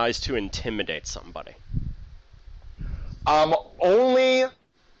your size to intimidate somebody? Only,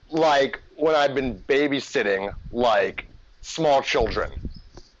 like, when I've been babysitting, like, small children.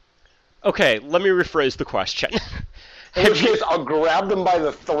 Okay, let me rephrase the question. In which case, I'll grab them by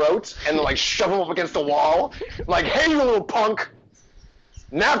the throat and like shove them up against the wall, like, "Hey, you little punk,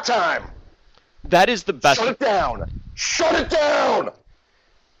 nap time." That is the best. Shut it down. Shut it down.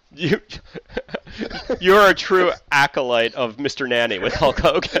 You're a true acolyte of Mr. Nanny with Hulk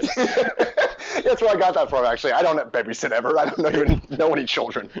Hogan. That's where I got that from. Actually, I don't babysit ever. I don't even know any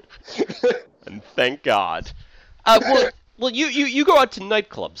children. And thank God. Well, you go out to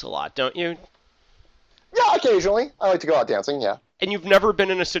nightclubs a lot, don't you? Yeah, occasionally. I like to go out dancing, yeah. And you've never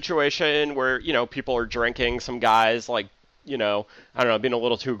been in a situation where, people are drinking, some guys, like, I don't know, being a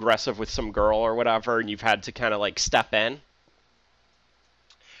little too aggressive with some girl or whatever, and you've had to kind of, like, step in?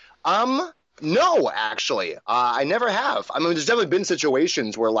 No, actually. I never have. I mean, there's definitely been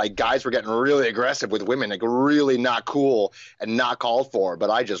situations where, like, guys were getting really aggressive with women, like, really not cool and not called for,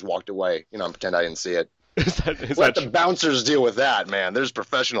 but I just walked away, and pretend I didn't see it. Let the bouncers deal with that, man. There's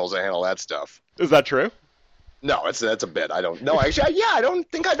professionals that handle that stuff. Is that true? No, that's a bit. I don't know. Actually, I don't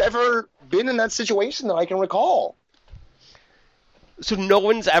think I've ever been in that situation that I can recall. So no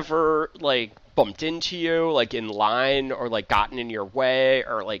one's ever, like, bumped into you, like, in line, or, like, gotten in your way,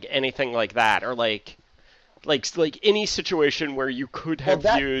 or, like, anything like that, or, like any situation where you could have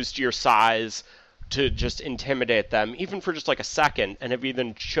used your size to just intimidate them, even for just, like, a second, and have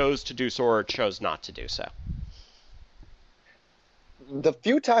either chose to do so or chose not to do so? The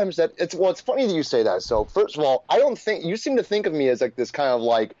few times that it's funny that you say that. So first of all, I don't think you seem to think of me as like this kind of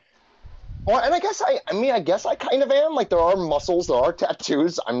like, well, and I guess I kind of am. Like, there are muscles, there are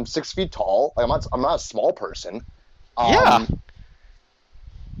tattoos. I'm 6 feet tall. Like, I'm not a small person. Yeah.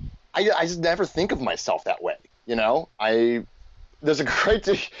 I just never think of myself that way. There's a great.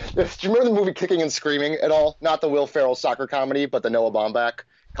 Do you remember the movie Kicking and Screaming at all? Not the Will Ferrell soccer comedy, but the Noah Baumbach.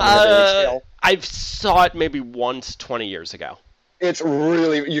 I saw it maybe once 20 years ago. It's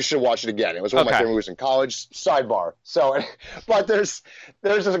really, you should watch it again. It was one of my favorite movies in college. Sidebar. So, but there's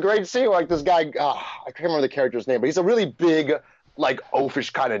this great scene where, like, this guy, I can't remember the character's name, but he's a really big, like,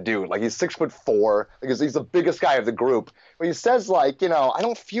 oafish kind of dude. Like, he's 6'4". Like, he's the biggest guy of the group. But he says, like, I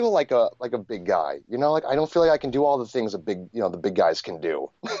don't feel like a big guy. Like, I don't feel like I can do all the things the big guys can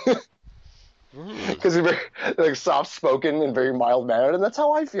do. Because he's very, like, soft-spoken and very mild-mannered, and that's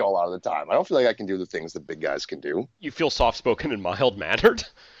how I feel a lot of the time. I don't feel like I can do the things that big guys can do. You feel soft-spoken and mild-mannered?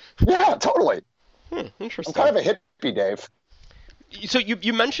 Yeah, totally. Interesting. I'm kind of a hippie, Dave. So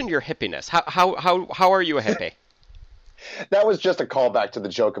you mentioned your hippiness. How are you a hippie? That was just a callback to the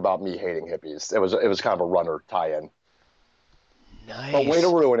joke about me hating hippies. It was kind of a runner tie-in. Nice. But way to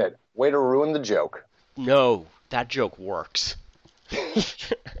ruin it. Way to ruin the joke. No, that joke works.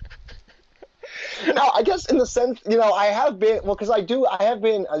 No, I guess in the sense, I have been, because I have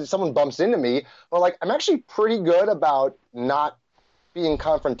been, someone bumps into me, but, like, I'm actually pretty good about not being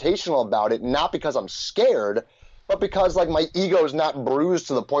confrontational about it, not because I'm scared, but because like my ego's not bruised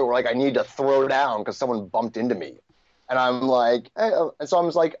to the point where like I need to throw down because someone bumped into me. And I'm like, and so I'm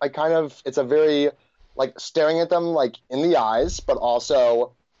just like, it's a very like staring at them like in the eyes, but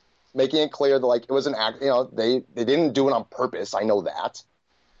also making it clear that like it was an act, they didn't do it on purpose. I know that.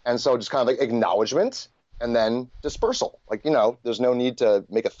 And so just kind of like acknowledgement and then dispersal. Like, there's no need to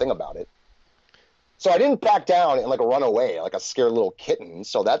make a thing about it. So I didn't back down and like run away like a scared little kitten.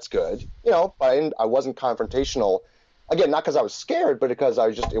 So that's good, but I wasn't confrontational. Again, not because I was scared, but because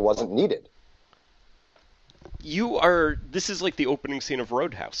it wasn't needed. This is like the opening scene of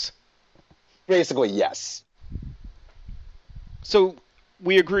Roadhouse. Basically, yes. So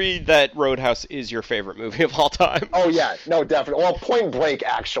we agree that Roadhouse is your favorite movie of all time. Oh, yeah. No, definitely. Well, Point Break,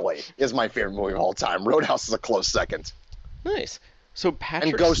 actually, is my favorite movie of all time. Roadhouse is a close second. Nice. So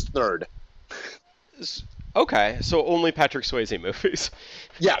Patrick... And Ghost third. Okay, so only Patrick Swayze movies.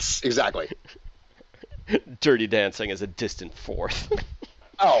 Yes, exactly. Dirty Dancing is a distant fourth.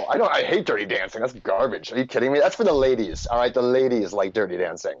 Oh, I hate Dirty Dancing. That's garbage. Are you kidding me? That's for the ladies. All right, the ladies like Dirty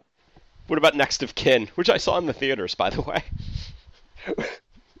Dancing. What about Next of Kin, which I saw in the theaters, by the way?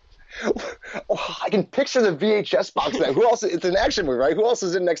 Oh, I can picture the VHS box there. Who else? It's an action movie, right? Who else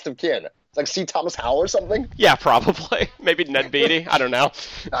is in Next of Kin? It's like C. Thomas Howell or something? Yeah, probably. Maybe Ned Beatty. I don't know.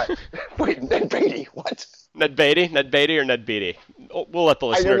 Wait, Ned Beatty? What? Ned Beatty or Ned Beatty? We'll let the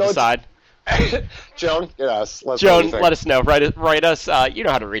listener decide. Joan, yes. Joan, let us know. Write us. You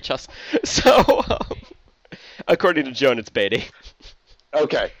know how to reach us. So, according to Joan, it's Beatty.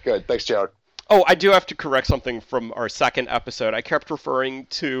 Okay, good. Thanks, Joan. Oh, I do have to correct something from our second episode. I kept referring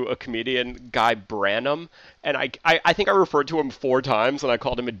to a comedian, Guy Branum, and I think I referred to him 4 times, and I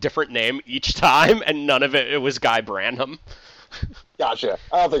called him a different name each time, and none of it was Guy Branum. Gotcha.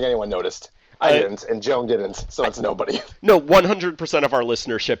 I don't think anyone noticed. I didn't, and Joan didn't, so it's nobody. No, 100% of our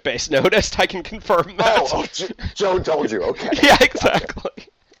listenership base noticed. I can confirm that. Joan told you. Okay. Yeah, exactly.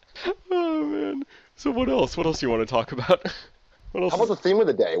 Gotcha. Oh, man. So what else? What else do you want to talk about? How about the theme of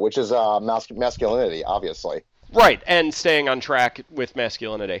the day, which is masculinity, obviously. Right, and staying on track with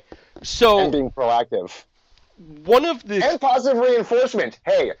masculinity. And being proactive. And positive reinforcement.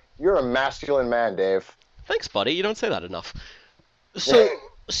 Hey, you're a masculine man, Dave. Thanks, buddy. You don't say that enough. So,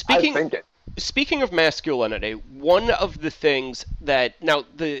 speaking of masculinity, one of the things that... Now,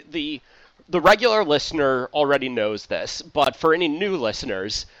 the regular listener already knows this, but for any new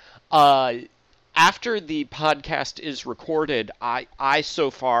listeners... After the podcast is recorded, I so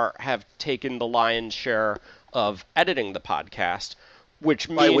far have taken the lion's share of editing the podcast, which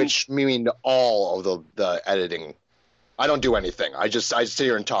means... By which mean all of the editing. I don't do anything. I sit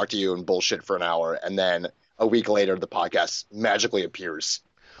here and talk to you and bullshit for an hour, and then a week later the podcast magically appears.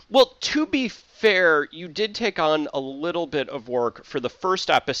 Well, to be fair, you did take on a little bit of work for the first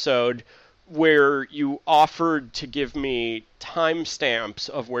episode, where you offered to give me timestamps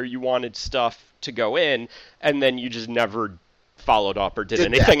of where you wanted stuff to go in, and then you just never followed up or did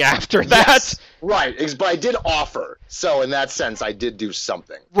anything after that. Yes. Right, but I did offer, so in that sense, I did do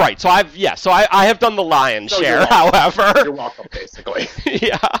something. Right, so I have done the lion's share, however. You're welcome, basically.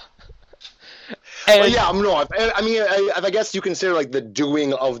 Yeah. And, I guess you consider like the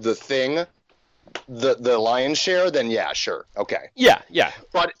doing of the thing the lion's share, then yeah, sure, okay. Yeah.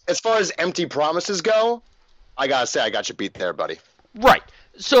 But as far as empty promises go, I gotta say I got you beat there, buddy. Right.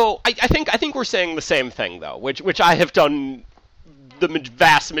 So I think we're saying the same thing though, which I have done the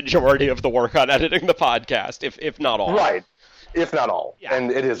vast majority of the work on editing the podcast, if not all. Right. If not all, yeah.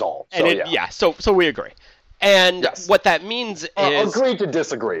 And it is all. So, So we agree. And what that means is... Agree to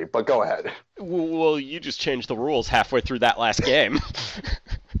disagree, but go ahead. Well, you just changed the rules halfway through that last game.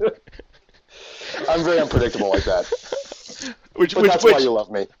 I'm very unpredictable like that. That's why you love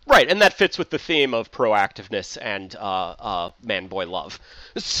me. Right, and that fits with the theme of proactiveness and man-boy love.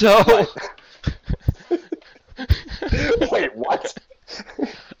 So... Wait, what?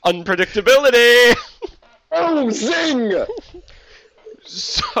 Unpredictability! Oh, zing!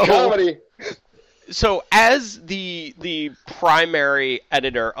 Comedy! So, as the primary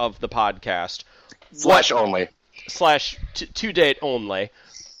editor of the podcast... to date only...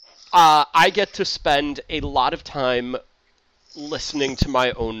 I get to spend a lot of time listening to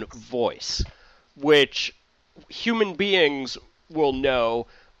my own voice, which human beings will know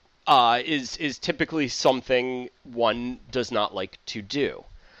is typically something one does not like to do.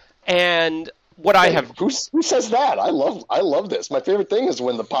 And what I have... Who says that? I love this. My favorite thing is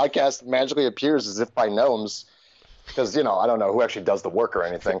when the podcast magically appears as if by gnomes, because, I don't know who actually does the work or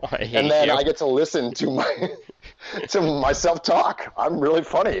anything. And then I get to listen to myself talk. I'm really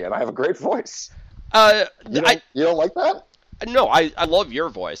funny, and I have a great voice. You don't like that? No, I love your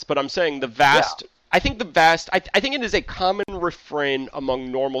voice, but I'm saying the vast I think I think it is a common refrain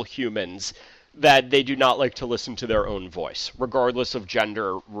among normal humans that they do not like to listen to their own voice, regardless of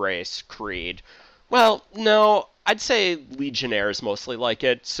gender, race, creed. Well, no, I'd say Legionnaires mostly like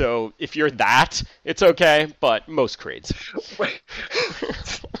it, so if you're that, it's okay, but most creeds. Wait.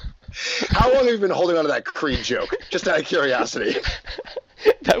 How long have you been holding on to that Creed joke? Just out of curiosity.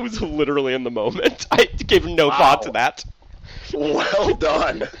 That was literally in the moment. I gave no thought to that. Well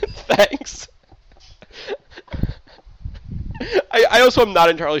done. Thanks. I also am not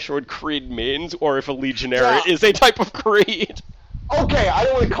entirely sure what creed means, or if a legionnaire is a type of creed. Okay, I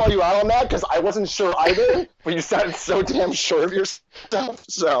don't want to call you out on that, because I wasn't sure either, but you sounded so damn sure of your stuff,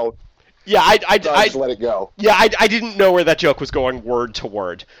 so... Yeah, I just let it go. Yeah, I didn't know where that joke was going word to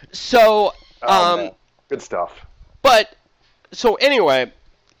word. So, man. Good stuff. But, so anyway,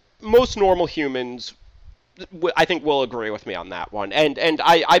 most normal humans, I think, will agree with me on that one. And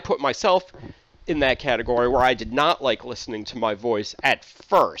I put myself in that category where I did not like listening to my voice at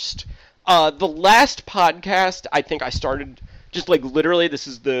first. The last podcast, I think I started, just like literally, this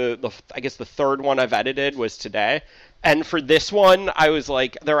is I guess the third one I've edited was today. And for this one, I was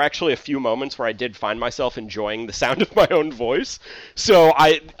like, there are actually a few moments where I did find myself enjoying the sound of my own voice. So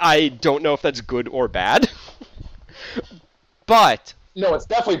I don't know if that's good or bad. But... No, it's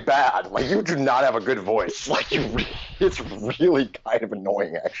definitely bad. Like, you do not have a good voice. Like, it's really kind of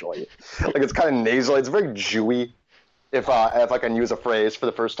annoying, actually. Like, it's kind of nasal. It's very Jewy, if I can use a phrase for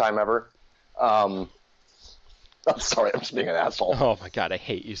the first time ever. I'm sorry, I'm just being an asshole. Oh my god, I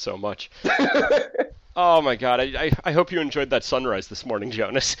hate you so much. Oh my god, I hope you enjoyed that sunrise this morning,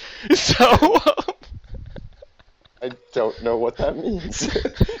 Jonas. So... I don't know what that means.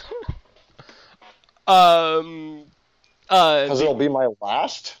 Because it'll be my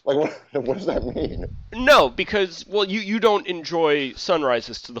last? Like, what does that mean? No, because, well, you don't enjoy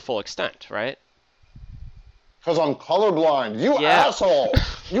sunrises to the full extent, right? Because I'm colorblind. You asshole!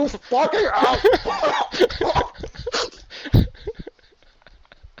 You fucking asshole!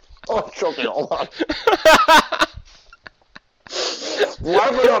 Oh, I'm choking. Hold on.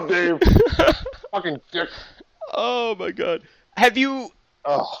 Wrap it up, Dave. Fucking dick. Oh my god. Have you...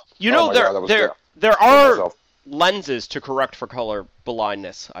 Oh, you know, there are lenses to correct for color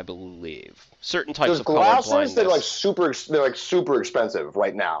blindness, I believe. Certain types of color blindness. They're like super expensive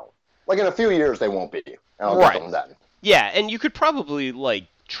right now. Like in a few years they won't be. And I'll get them then. Yeah, and you could probably like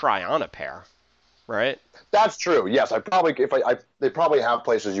try on a pair, right? That's true. Yes, they probably have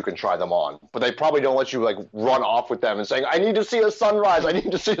places you can try them on, but they probably don't let you like run off with them and saying, "I need to see a sunrise. I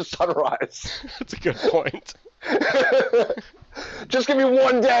need to see a sunrise." That's a good point. Just give me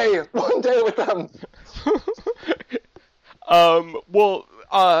one day with them.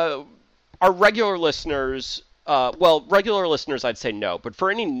 Our regular listeners, regular listeners I'd say no, but for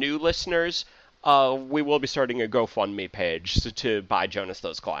any new listeners, we will be starting a GoFundMe page to buy Jonas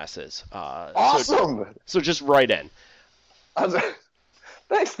those glasses. Awesome! So just write in.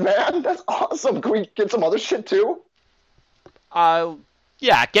 Thanks, man. That's awesome. Can we get some other shit too?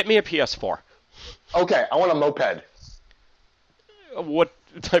 Yeah, get me a PS4. Okay, I want a moped. What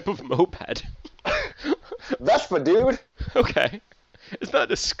type of moped? Vespa, dude. Okay. Is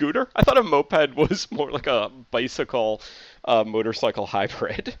that a scooter? I thought a moped was more like a bicycle, motorcycle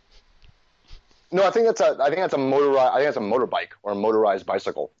hybrid. No, I think it's a motorbike or a motorized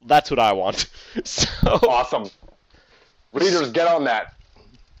bicycle. That's what I want. So awesome. Readers, get on that.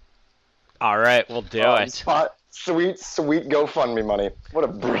 All right, we'll do it. Sweet GoFundMe money. What a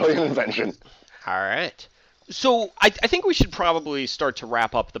brilliant invention. All right. So I think we should probably start to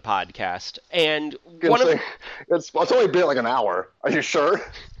wrap up the podcast. And it's only been like an hour. Are you sure?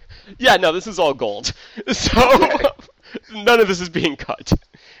 Yeah, no, this is all gold. So okay. None of this is being cut.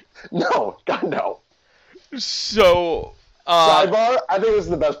 No, God no. So sidebar, I think this is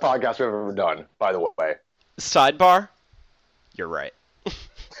the best podcast we've ever done, by the way. Sidebar? You're right.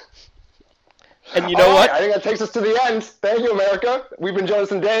 And you know what? I think that takes us to the end. Thank you, America. We've been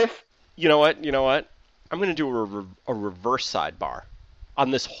Jonas and Dave. You know what? I'm going to do a reverse sidebar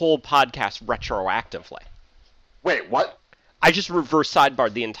on this whole podcast retroactively. Wait, what? I just reverse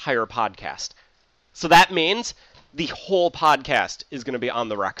sidebarred the entire podcast. So that means the whole podcast is going to be on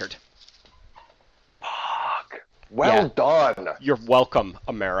the record. Fuck. Well done. You're welcome,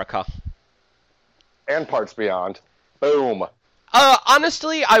 America. And parts beyond. Boom.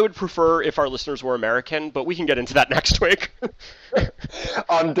 Honestly, I would prefer if our listeners were American, but we can get into that next week.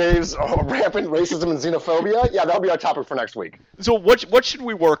 On Dave's rampant racism and xenophobia? Yeah, that'll be our topic for next week. So what should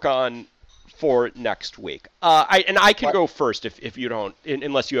we work on for next week? I can go first if you don't,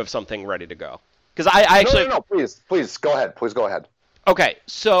 unless you have something ready to go. Because I actually... No, please go ahead. Please go ahead. Okay,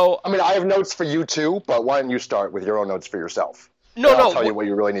 so I mean, I have notes for you too, but why don't you start with your own notes for yourself? No, and I'll no. tell you what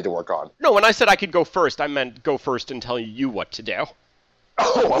you really need to work on. No, when I said I could go first, I meant go first and tell you what to do.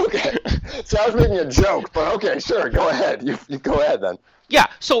 Oh, okay. See, I was making a joke, but okay, sure, go ahead. You go ahead then. Yeah,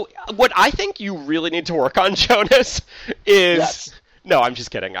 so what I think you really need to work on, Jonas, is... Yes. No, I'm just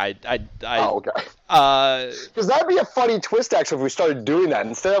kidding. Oh, okay. Because that'd be a funny twist, actually, if we started doing that.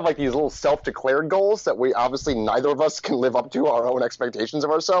 Instead of, like, these little self-declared goals that we obviously neither of us can live up to our own expectations of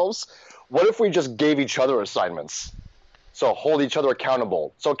ourselves, what if we just gave each other assignments? So hold each other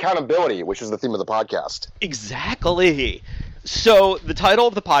accountable. So accountability, which is the theme of the podcast. Exactly. So the title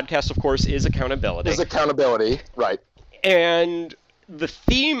of the podcast, of course, is Accountability. Is accountability, right. And the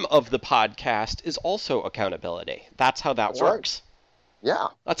theme of the podcast is also accountability. That's how that works. Right. Yeah.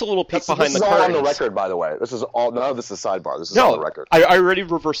 That's a little peek behind the curtains. This is all on the record, by the way. This is all. None of this is sidebar. This is on the record. I already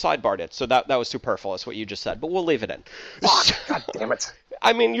reverse sidebarred it, so that was superfluous what you just said, but we'll leave it in. Fuck! God damn it.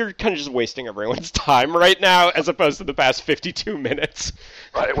 I mean, you're kind of just wasting everyone's time right now, as opposed to the past 52 minutes.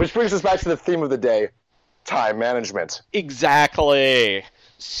 Right, which brings us back to the theme of the day: time management. Exactly.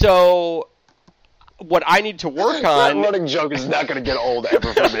 So, what I need to work on... That running joke is not going to get old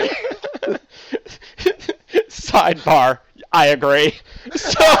ever for me. Sidebar. I agree.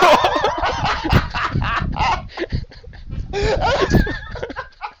 So...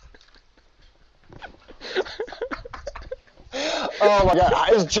 Oh my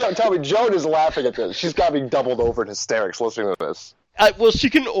god! Tell me, Joan is laughing at this. She's got to be doubled over in hysterics listening to this. Well, she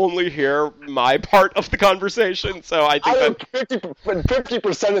can only hear my part of the conversation, so I think that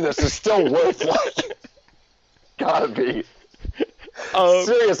 50% of this is still worth like. Gotta be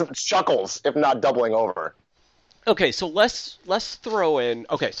serious chuckles, if not doubling over. Okay, so let's throw in.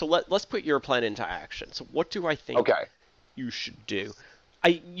 Okay, so let's put your plan into action. So what do I think you should do?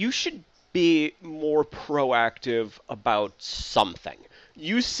 You should be more proactive about something.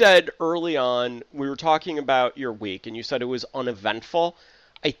 You said early on, we were talking about your week, and you said it was uneventful.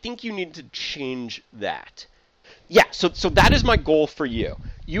 I think you need to change that. Yeah, so that is my goal for you.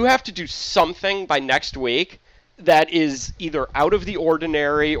 You have to do something by next week that is either out of the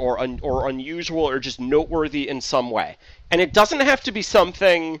ordinary or unusual or just noteworthy in some way. And it doesn't have to be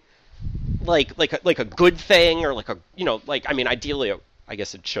something like a good thing or ideally, I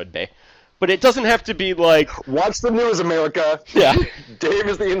guess it should be. But it doesn't have to be like... Watch the news, America. Yeah. Dave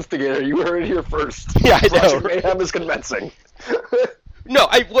is the instigator. You heard it here first. Yeah, I know. Project Mayhem is convincing. No,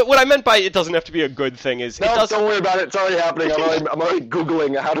 what I meant by it doesn't have to be a good thing is... No, don't worry about it. It's already happening. I'm already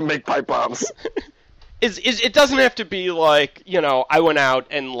Googling how to make pipe bombs. It doesn't have to be like, I went out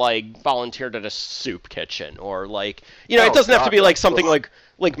and, volunteered at a soup kitchen. Or, it doesn't have to be, something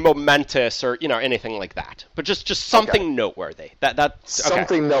like momentous or, anything like that. But just something noteworthy. That's okay.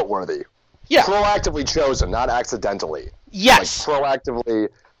 Something noteworthy. Yeah. Proactively chosen, not accidentally. Yes. Proactively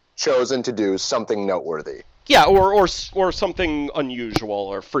chosen to do something noteworthy. Yeah, or something unusual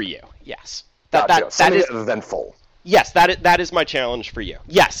or for you. Yes. That is eventful. Yes, that is my challenge for you.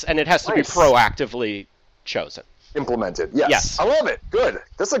 Yes, and it has to be proactively chosen. Implemented. Yes. I love it. Good.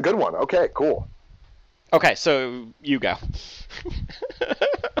 That's a good one. Okay, cool. Okay, so you go.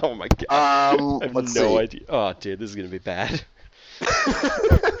 Oh my god. I have no idea. Oh, dude, this is gonna be bad.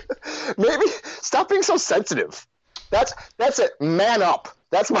 Maybe stop being so sensitive. That's it. Man up.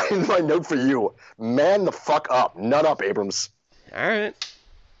 That's my note for you. Man the fuck up. Nut up, Abrams. All right.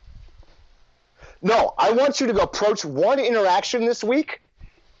 No, I want you to approach one interaction this week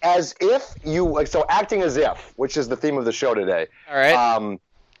as if you acting as if, which is the theme of the show today. All right.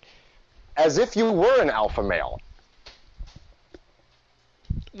 As if you were an alpha male.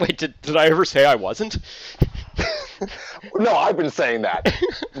 Wait, did I ever say I wasn't? No, I've been saying that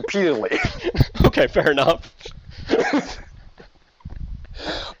repeatedly. Okay, fair enough.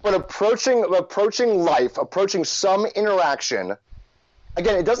 But approaching life, approaching some interaction,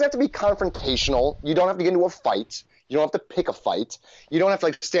 again, it doesn't have to be confrontational. You don't have to get into a fight. You don't have to pick a fight. You don't have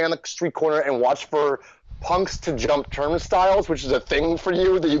to stand on the street corner and watch for punks to jump turnstiles, which is a thing for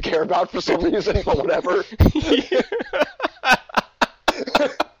you that you care about for some reason, but whatever.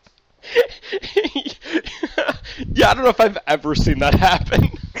 Yeah, I don't know if I've ever seen that happen.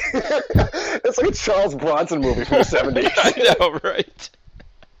 It's like a Charles Bronson movie from the 70s. I know, right?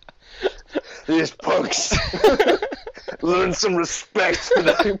 These punks learn some respect for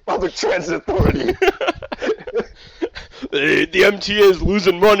the public transit authority. The MTA is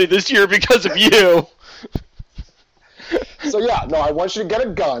losing money this year because of you. So yeah, no, I want you to get a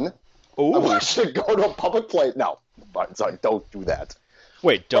gun. Ooh. I want you to go to a public place. No, sorry, don't do that.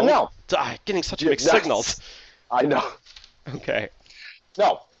 Wait, don't? No. Getting such mixed signals. I know. Okay.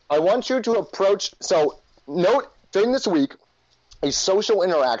 No, I want you to approach... So, note, during this week, a social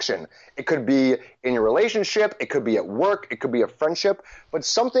interaction. It could be in your relationship, it could be at work, it could be a friendship, but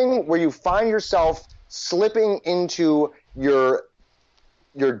something where you find yourself slipping into your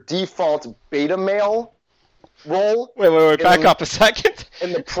default beta male role. Wait, back up a second.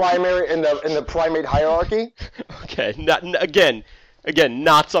 In the primate hierarchy. Okay, again,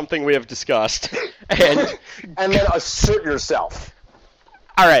 not something we have discussed. And then assert yourself.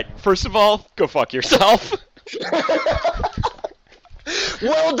 All right, first of all, go fuck yourself.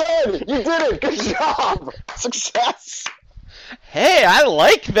 Well done! You did it! Good job! Success! Hey, I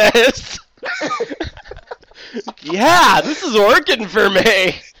like this! Yeah, this is working for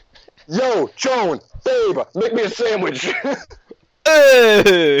me! Yo, Joan, babe, make me a sandwich! Is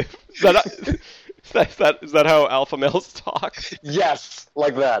that how alpha males talk? Yes,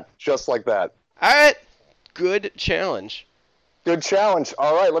 like that. Just like that. Alright, good challenge. Good challenge.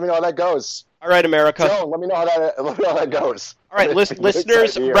 Alright, let me know how that goes. Alright, America. Joan, let me know how that goes. Alright,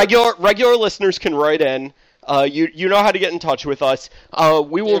 listeners, regular listeners can write in. You know how to get in touch with us.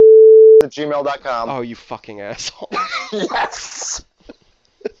 We will... at gmail.com. Oh, you fucking asshole. Yes!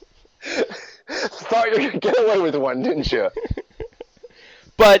 Thought you were going to get away with one, didn't you?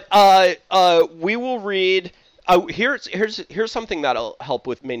 But we will read... here's something that'll help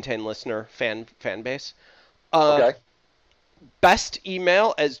with maintain listener fan base. Okay. Best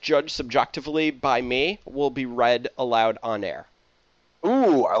email, as judged subjectively by me, will be read aloud on air.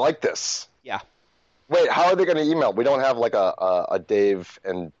 Ooh, I like this. Yeah. Wait, how are they going to email? We don't have like a Dave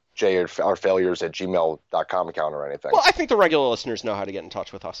and Jay our failures at gmail.com account or anything. Well, I think the regular listeners know how to get in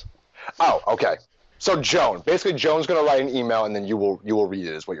touch with us. Oh, okay. So Joan, basically Joan's going to write an email and then you will read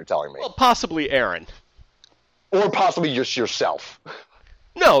it is what you're telling me. Well, possibly Aaron. Or possibly just yourself.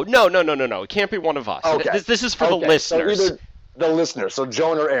 No. It can't be one of us. Okay. This is for the listeners. So either the listeners, so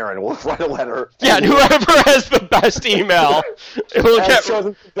Joan or Aaron, will write a letter. Yeah, and whoever has the best email, it will get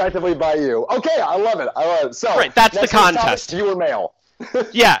chosen subjectively by you. Okay, I love it. So right, that's the contest. Viewer mail.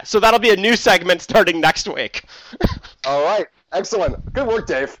 Yeah, so that'll be a new segment starting next week. All right, excellent. Good work,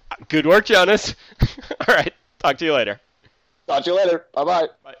 Dave. Good work, Jonas. All right, talk to you later. Talk to you later. Bye-bye.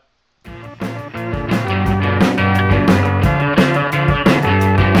 Bye.